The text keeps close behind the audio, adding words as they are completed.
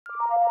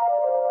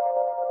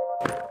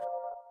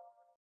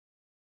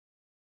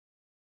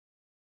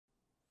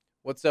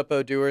What's up,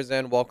 Odooers,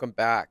 and welcome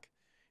back.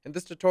 In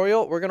this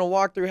tutorial, we're going to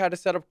walk through how to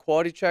set up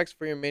quality checks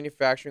for your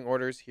manufacturing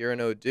orders here in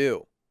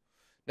Odoo.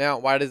 Now,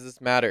 why does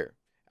this matter?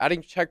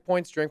 Adding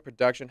checkpoints during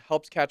production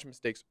helps catch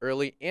mistakes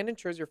early and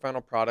ensures your final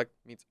product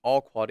meets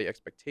all quality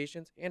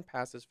expectations and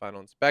passes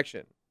final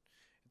inspection.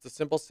 It's a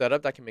simple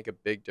setup that can make a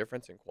big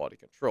difference in quality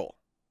control.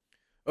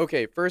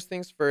 Okay, first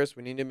things first,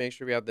 we need to make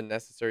sure we have the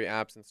necessary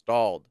apps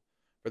installed.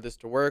 For this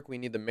to work, we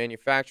need the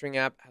manufacturing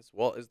app as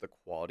well as the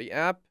quality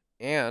app.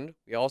 And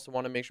we also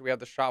want to make sure we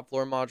have the shop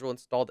floor module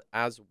installed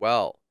as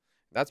well.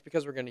 That's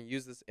because we're going to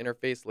use this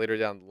interface later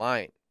down the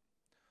line.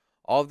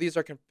 All of these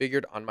are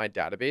configured on my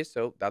database,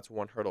 so that's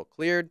one hurdle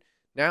cleared.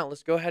 Now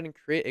let's go ahead and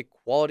create a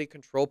quality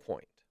control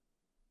point.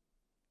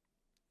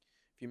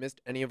 If you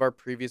missed any of our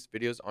previous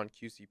videos on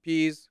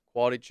QCPs,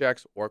 quality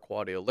checks, or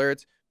quality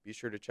alerts, be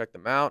sure to check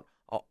them out.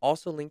 I'll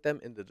also link them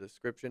in the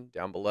description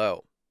down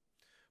below.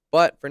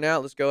 But for now,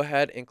 let's go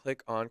ahead and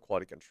click on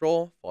Quality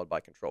Control, followed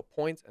by Control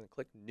Points, and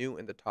click New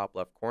in the top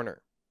left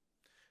corner.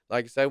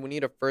 Like I said, we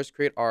need to first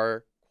create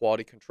our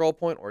Quality Control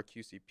Point, or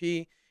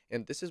QCP,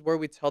 and this is where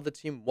we tell the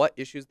team what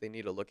issues they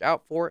need to look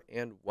out for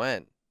and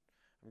when.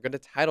 I'm going to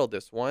title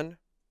this one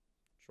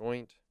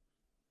Joint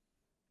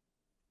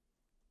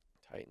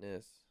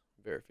Tightness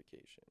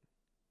Verification.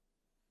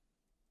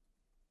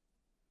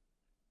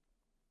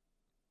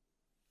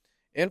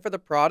 And for the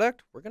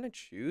product, we're going to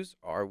choose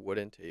our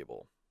wooden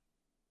table.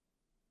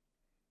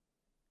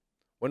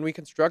 When we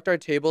construct our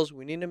tables,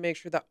 we need to make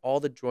sure that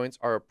all the joints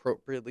are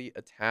appropriately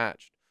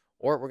attached,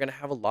 or we're going to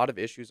have a lot of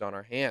issues on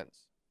our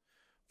hands.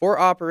 For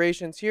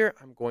operations here,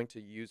 I'm going to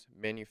use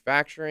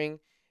manufacturing,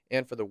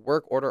 and for the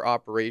work order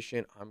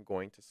operation, I'm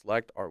going to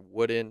select our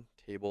wooden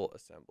table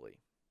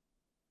assembly.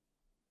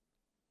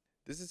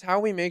 This is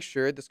how we make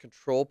sure this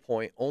control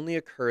point only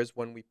occurs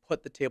when we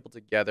put the table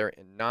together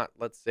and not,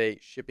 let's say,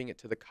 shipping it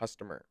to the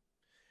customer.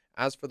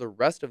 As for the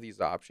rest of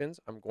these options,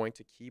 I'm going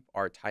to keep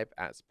our type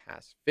as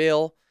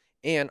pass-fail,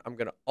 and I'm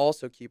going to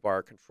also keep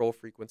our control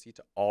frequency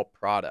to all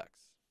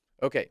products.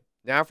 Okay,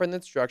 now for the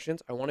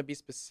instructions, I want to be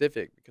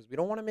specific because we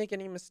don't want to make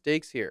any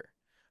mistakes here.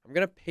 I'm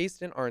going to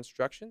paste in our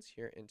instructions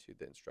here into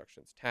the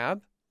instructions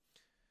tab.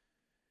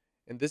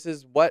 And this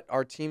is what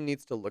our team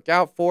needs to look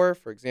out for.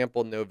 For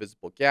example, no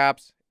visible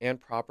gaps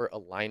and proper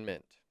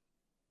alignment.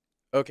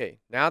 Okay,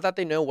 now that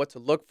they know what to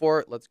look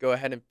for, let's go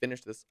ahead and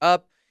finish this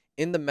up.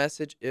 In the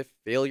message if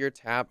failure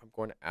tab, I'm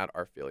going to add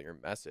our failure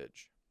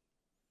message.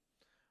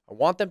 I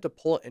want them to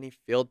pull any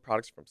failed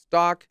products from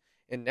stock.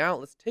 And now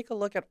let's take a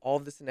look at all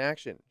of this in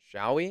action,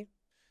 shall we?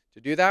 To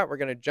do that, we're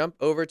going to jump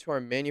over to our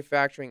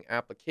manufacturing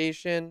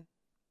application,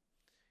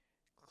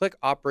 click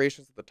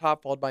operations at the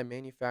top, followed by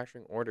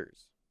manufacturing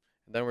orders.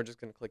 And then we're just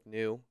going to click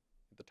new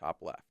at the top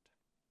left.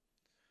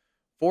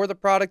 For the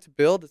product to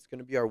build, it's going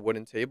to be our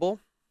wooden table.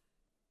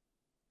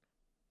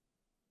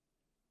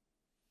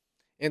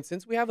 And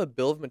since we have a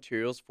bill of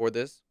materials for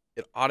this,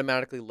 it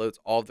automatically loads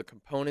all of the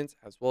components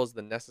as well as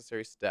the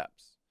necessary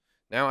steps.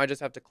 Now I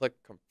just have to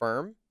click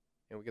confirm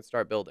and we can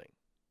start building.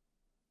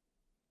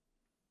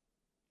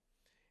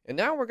 And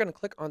now we're going to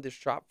click on this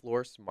shop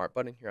floor smart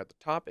button here at the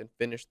top and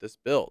finish this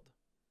build.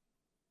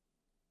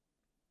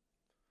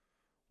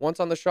 Once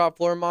on the shop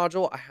floor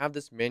module, I have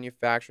this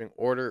manufacturing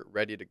order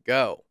ready to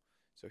go.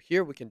 So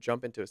here we can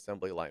jump into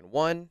assembly line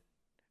 1 and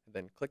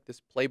then click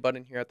this play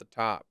button here at the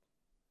top.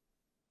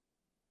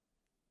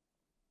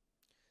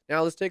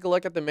 Now let's take a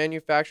look at the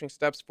manufacturing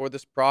steps for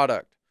this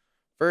product.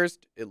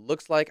 First, it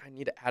looks like I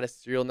need to add a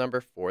serial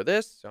number for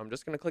this, so I'm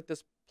just going to click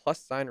this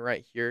plus sign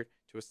right here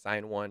to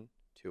assign one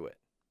to it.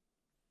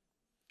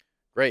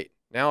 Great.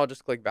 Now I'll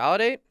just click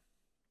validate,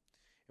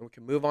 and we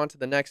can move on to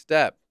the next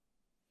step.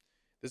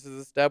 This is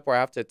the step where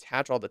I have to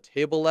attach all the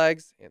table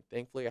legs, and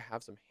thankfully I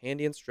have some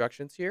handy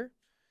instructions here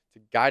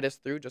to guide us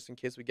through just in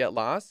case we get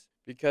lost,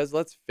 because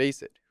let's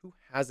face it, who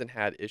hasn't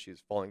had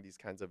issues following these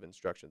kinds of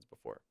instructions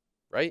before,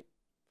 right?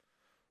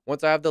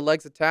 Once I have the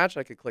legs attached,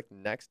 I could click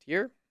next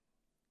here.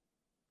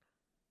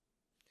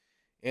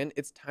 And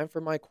it's time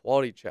for my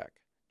quality check.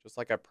 Just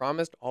like I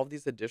promised, all of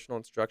these additional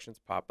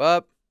instructions pop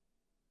up.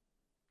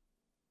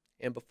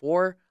 And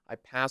before I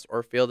pass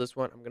or fail this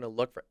one, I'm going to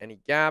look for any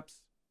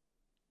gaps.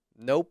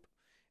 Nope.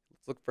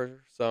 Let's look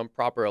for some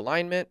proper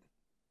alignment.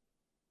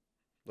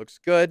 Looks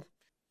good.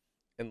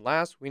 And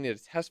last, we need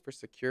to test for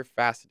secure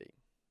faceting.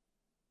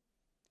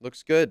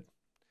 Looks good.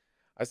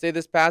 I say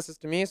this passes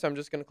to me, so I'm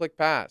just going to click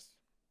pass.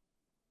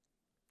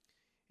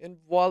 And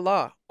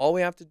voila, all we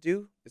have to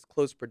do is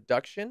close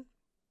production.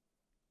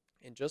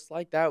 And just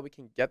like that, we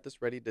can get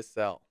this ready to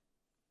sell.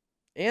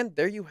 And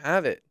there you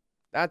have it.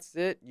 That's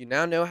it. You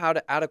now know how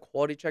to add a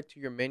quality check to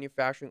your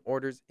manufacturing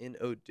orders in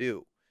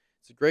Odoo.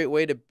 It's a great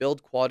way to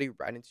build quality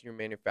right into your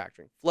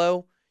manufacturing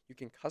flow. You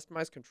can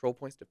customize control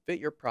points to fit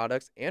your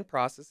products and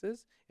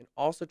processes and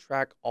also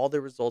track all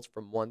the results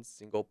from one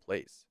single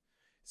place.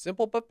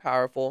 Simple but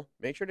powerful.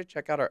 Make sure to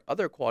check out our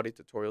other quality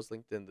tutorials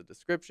linked in the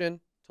description.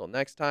 Till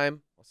next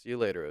time, I'll see you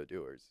later,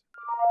 Odooers.